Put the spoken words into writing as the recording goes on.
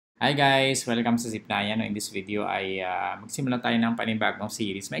Hi guys! Welcome sa Ziplayan. In this video ay magsimula tayo ng panibagong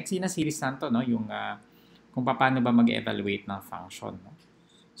series. Maiksi na series na to, no? Yung kung paano ba mag-evaluate ng function. No?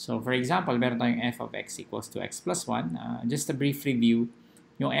 So for example, meron tayong f of x equals to x plus 1. Just a brief review,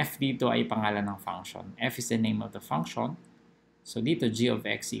 yung f dito ay pangalan ng function. F is the name of the function. So dito, g of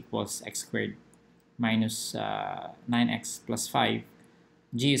x equals x squared minus 9x plus 5.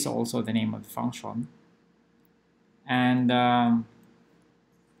 G is also the name of the function. And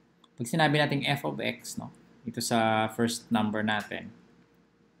pag sinabi natin f of x, no, ito sa first number natin,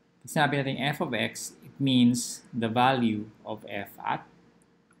 pag sinabi natin f of x, it means the value of f at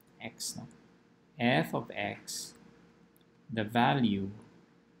x. No? F of x, the value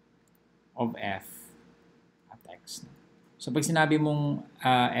of f at x. No? So pag sinabi mong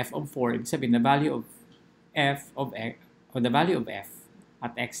f of 4, ibig sabihin the value of f of x, or the value of f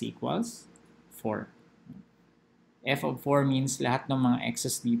at x equals 4. F of 4 means lahat ng mga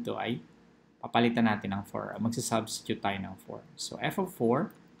x's dito ay papalitan natin ng 4. Magsasubstitute tayo ng 4. So, f of 4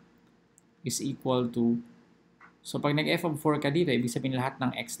 is equal to, so pag nag-f of 4 ka dito, ibig sabihin lahat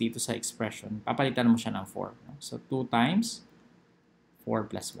ng x dito sa expression, papalitan mo siya ng 4. No? So, 2 times 4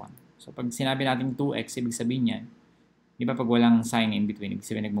 plus 1. So, pag sinabi natin 2x, ibig sabihin yan, di ba pag walang sign in between, ibig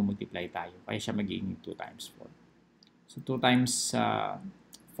sabihin nagmumultiply tayo. Kaya siya magiging 2 times 4. So, 2 times 4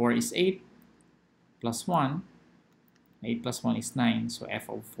 is 8 plus 1. 8 plus 1 is 9. So, f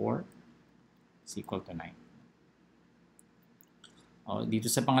of 4 is equal to 9. Dito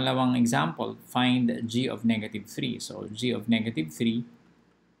sa pangalawang example, find g of negative 3. So, g of negative 3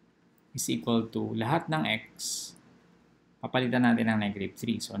 is equal to lahat ng x. Papalitan natin ng negative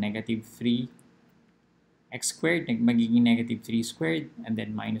 3. So, negative 3 x squared, magiging negative 3 squared, and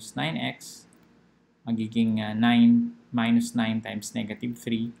then minus 9x, magiging 9 minus 9 times negative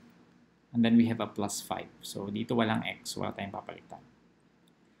 3. And then we have a plus 5. So, dito walang x. Wala tayong papalitan.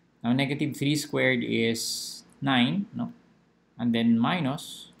 Now, negative 3 squared is 9, no? And then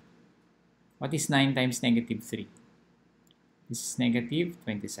minus, what is 9 times negative 3? This is negative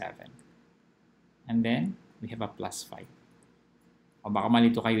 27. And then, we have a plus 5. O baka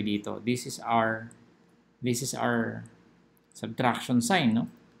malito kayo dito. This is our subtraction sign,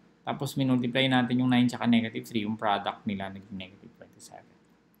 no? Tapos, minultiply natin yung 9 tsaka negative 3. Yung product nila naging negative 27.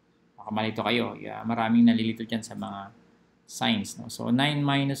 Baka malito kayo. Maraming nalilito dyan sa mga signs. No? So, 9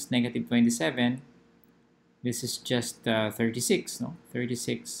 minus negative 27, this is just 36. No?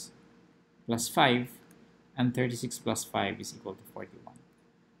 36 plus 5, and 36 plus 5 is equal to 41.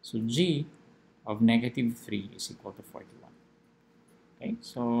 So, g of negative 3 is equal to 41. Okay,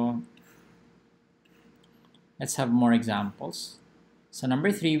 so let's have more examples. So,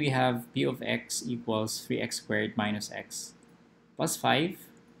 number 3, we have p of x equals 3x squared minus x plus 5.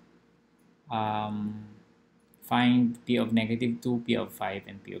 Find p of negative 2, p of 5,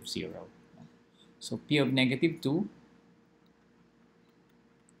 and p of 0. So, p of negative 2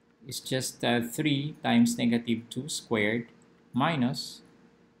 is just 3 times negative 2 squared minus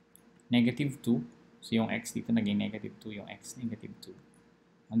negative 2. So, yung x dito naging negative 2, yung x negative 2.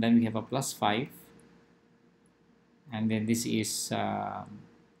 And then we have a plus 5. And then this is,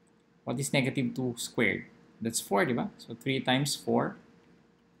 what is negative 2 squared? That's 4, di ba? So, 3 times 4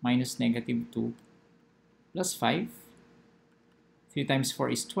 minus negative 2 plus 5. 3 times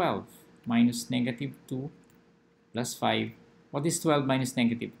 4 is 12 minus negative 2 plus 5. What is 12 minus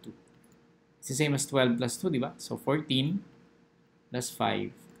negative 2? It's the same as 12 plus 2, di ba? So, 14 plus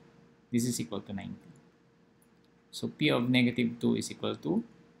 5. This is equal to 19. So, p of negative 2 is equal to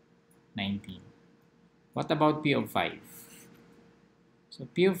 19. What about p of 5? So,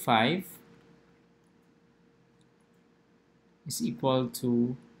 p of 5 is equal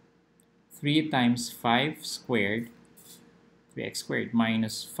to 3 times 5 squared, 3x squared,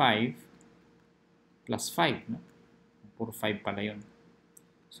 minus 5 plus 5. No? Puro 5 pala yun.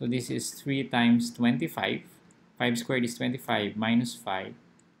 So, this is 3 times 25. 5 squared is 25 minus 5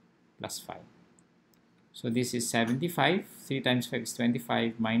 plus 5. So, this is 75. 3 times 5 is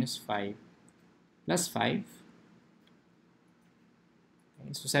 25 minus 5 plus 5.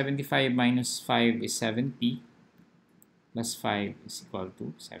 Okay, so, 75 minus 5 is 70 plus 5 is equal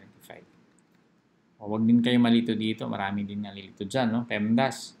to 75. Huwag din kayo malito dito. Marami din nalilito dyan, no?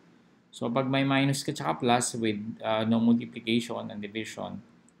 PEMDAS. So, pag may minus ka tsaka plus with no multiplication and division,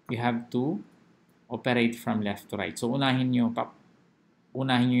 you have to operate from left to right. So, unahin nyo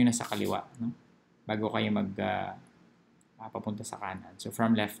yun na sa kaliwa, no? Bago kayo papunta sa kanan. So,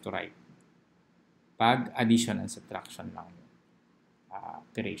 from left to right. Pag addition and subtraction lang yung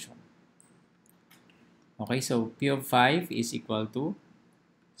operation. Okay, so p of 5 is equal to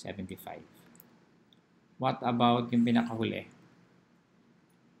 75. What about yung pinakahuli?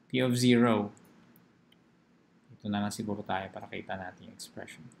 P of 0. Ito na lang siguro tayo para kita natin yung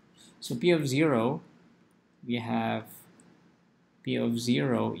expression. So P of 0, we have P of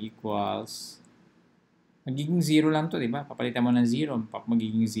 0 equals, magiging 0 lang to, di ba? Papalitan mo ng 0,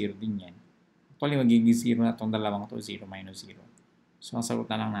 magiging 0 din yan. Actually, magiging 0 na itong dalawang to, 0 minus 0. So, ang sagot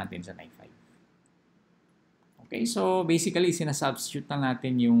na lang natin sa 95. Okay, so basically, sinasubstitute lang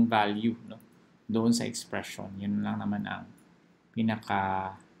natin yung value, no, doon sa expression. Yun lang naman ang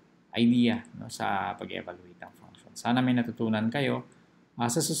pinaka-idea, no, sa pag-evaluate ng function. Sana may natutunan kayo.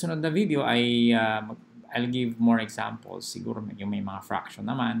 Sa susunod na video ay I'll give more examples. Siguro yung may mga fraction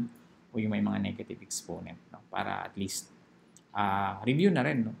naman o yung may mga negative exponent, no, para at least review na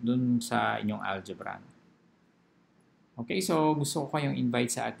rin, no, dun sa inyong algebra. Okay, so gusto ko kayong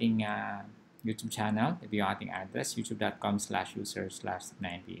invite sa ating YouTube channel. Ito yung ating address,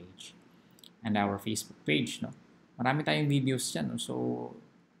 youtube.com/user/9ph, and our Facebook page. No? Marami tayong videos dyan. No? So,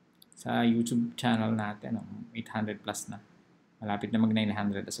 sa YouTube channel natin, no? 800 plus na. Malapit na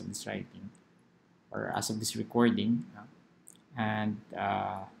mag-900 as of this writing, or as of this recording. No? And,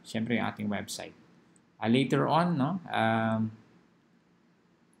 syempre, yung ating website. Later on, no?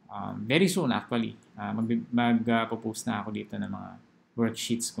 Very soon, actually, mag-post na ako dito ng mga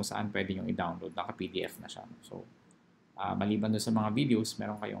worksheets kung saan pwede yung i-download. Naka-PDF na siya. So, maliban doon sa mga videos,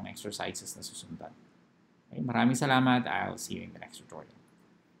 meron kayong exercises na susundan. Okay, maraming salamat. I'll see you in the next tutorial.